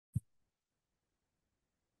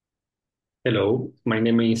Hello, my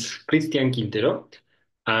name is Cristian Quintero,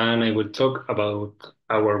 and I will talk about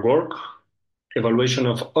our work, evaluation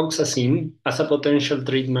of oxazine as a potential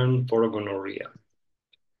treatment for gonorrhea.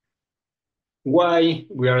 Why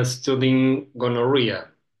we are studying gonorrhea?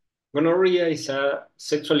 Gonorrhea is a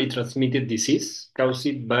sexually transmitted disease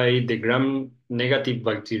caused by the gram-negative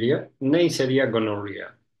bacteria Neisseria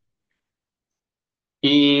gonorrhea.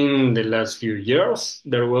 In the last few years,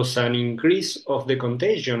 there was an increase of the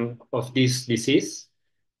contagion of this disease.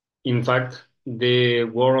 In fact, the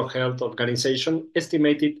World Health Organization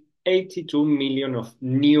estimated 82 million of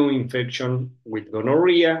new infections with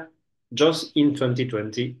gonorrhea just in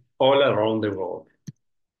 2020 all around the world.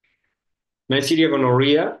 Neisseria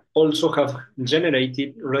gonorrhea also have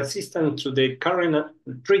generated resistance to the current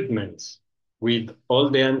treatments with all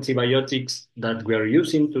the antibiotics that we are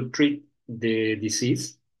using to treat the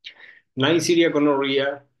disease. Neisseria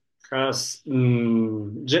gonorrhea has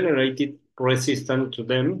generated resistance to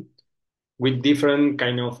them with different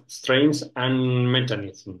kind of strains and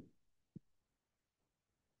mechanism.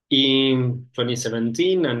 In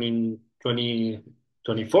 2017 and in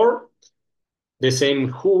 2024, the same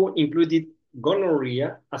WHO included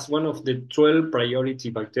gonorrhea as one of the 12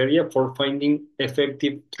 priority bacteria for finding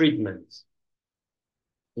effective treatments.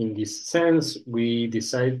 In this sense, we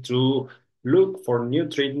decided to look for new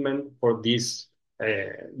treatment for this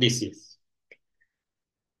disease.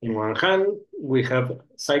 In one hand, we have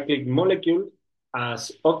cyclic molecules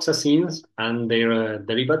as oxazines and their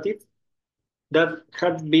derivatives that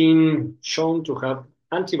have been shown to have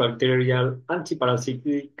antibacterial,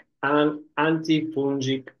 antiparasitic, and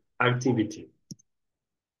antifungic activity.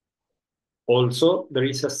 Also, there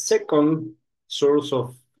is a second source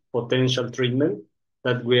of potential treatment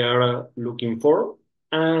that we are looking for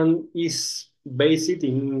and is based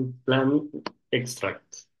in plant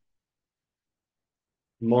extract.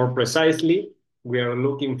 More precisely, we are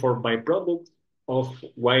looking for byproducts of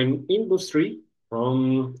wine industry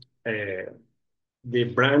from the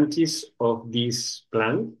branches of this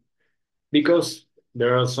plant because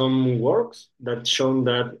there are some works that show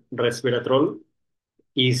that resveratrol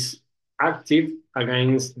is active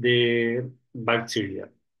against the bacteria.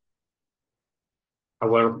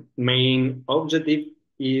 Our main objective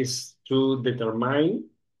is to determine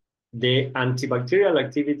the antibacterial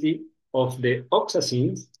activity of the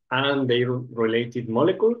oxazines and their related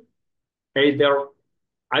molecule, either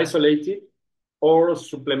isolated or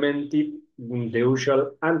supplemented with the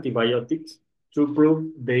usual antibiotics to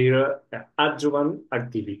prove their adjuvant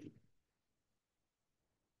activity.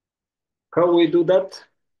 How we do that?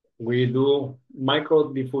 We do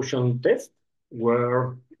microdiffusion test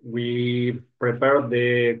where we prepare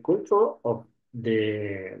the culture of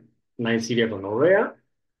the Neisseria gonorrhea,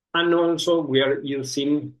 and also we are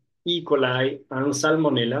using E. coli and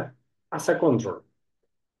Salmonella as a control.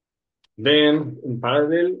 Then, in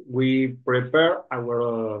parallel, we prepare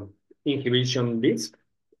our inhibition disk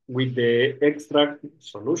with the extract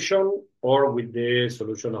solution or with the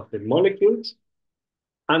solution of the molecules,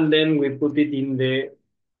 and then we put it in the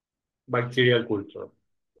bacterial culture.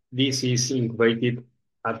 This is incubated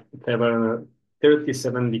at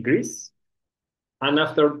 37 degrees, and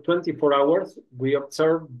after 24 hours, we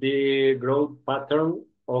observe the growth pattern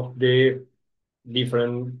of the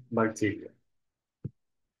different bacteria.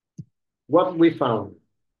 What we found?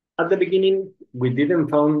 At the beginning, we didn't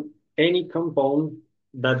find any compound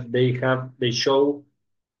that they show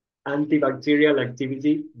antibacterial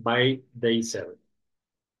activity by themselves.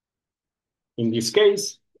 In this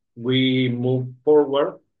case, we move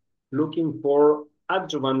forward looking for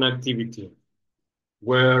adjuvant activity,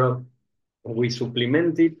 where we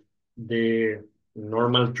supplemented the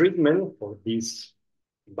normal treatment for this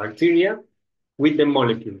bacteria with the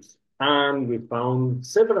molecules. And we found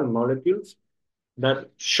several molecules that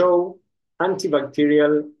show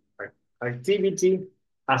antibacterial activity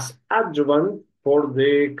as adjuvant for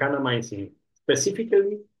the kanamycin,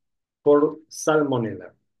 specifically for Salmonella.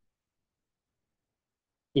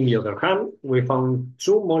 In the other hand, we found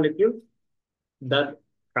two molecules that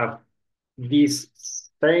have this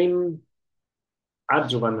same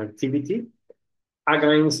adjuvant activity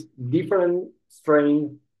against different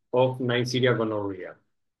strains of Neisseria gonorrhea.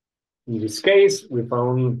 In this case, we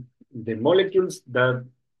found the molecules that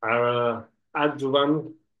are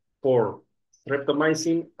adjuvant for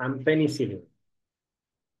streptomycin and penicillin.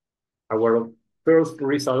 Our first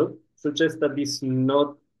result suggests that it's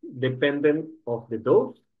not dependent of the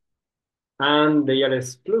dose, and they are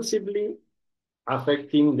exclusively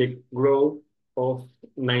affecting the growth of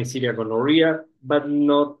Neisseria gonorrhea, but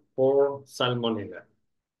not for Salmonella.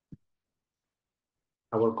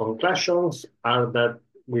 Our conclusions are that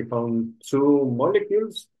we found two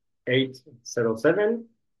molecules, 807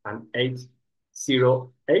 and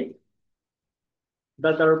 808,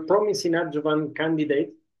 that are promising adjuvant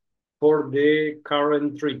candidates for the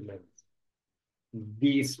current treatment.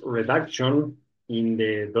 This reduction in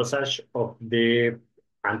the dosage of the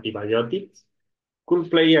antibiotics could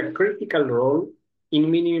play a critical role in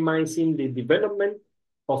minimizing the development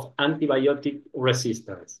of antibiotic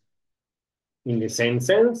resistance. In the same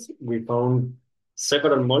sense, we found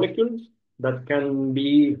several molecules that can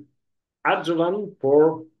be adjuvant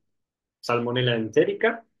for Salmonella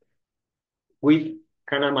enterica with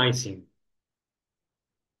kanamycin.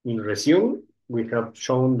 In resume, we have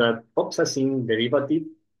shown that oxazine derivatives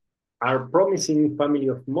are promising family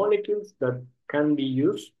of molecules that can be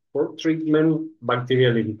used for treatment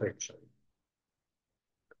bacterial infection.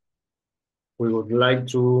 We would like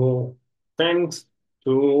to thanks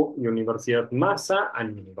to Universidad Massa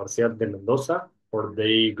and Universidad de Mendoza for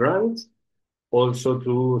their grants, also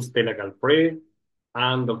to Stella Galfrey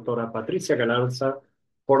and Doctora Patricia Galarza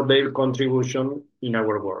for their contribution in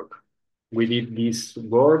our work. We did this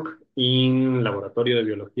work in Laboratorio de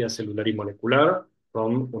Biología Celular y Molecular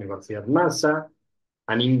from Universidad Massa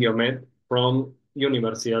and in Biomed from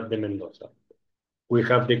Universidad de Mendoza. We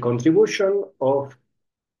have the contribution of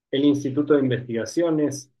el Instituto de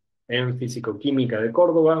Investigaciones en Físico-Química de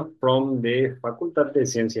Córdoba from the Facultad de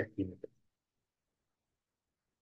Ciencias Químicas.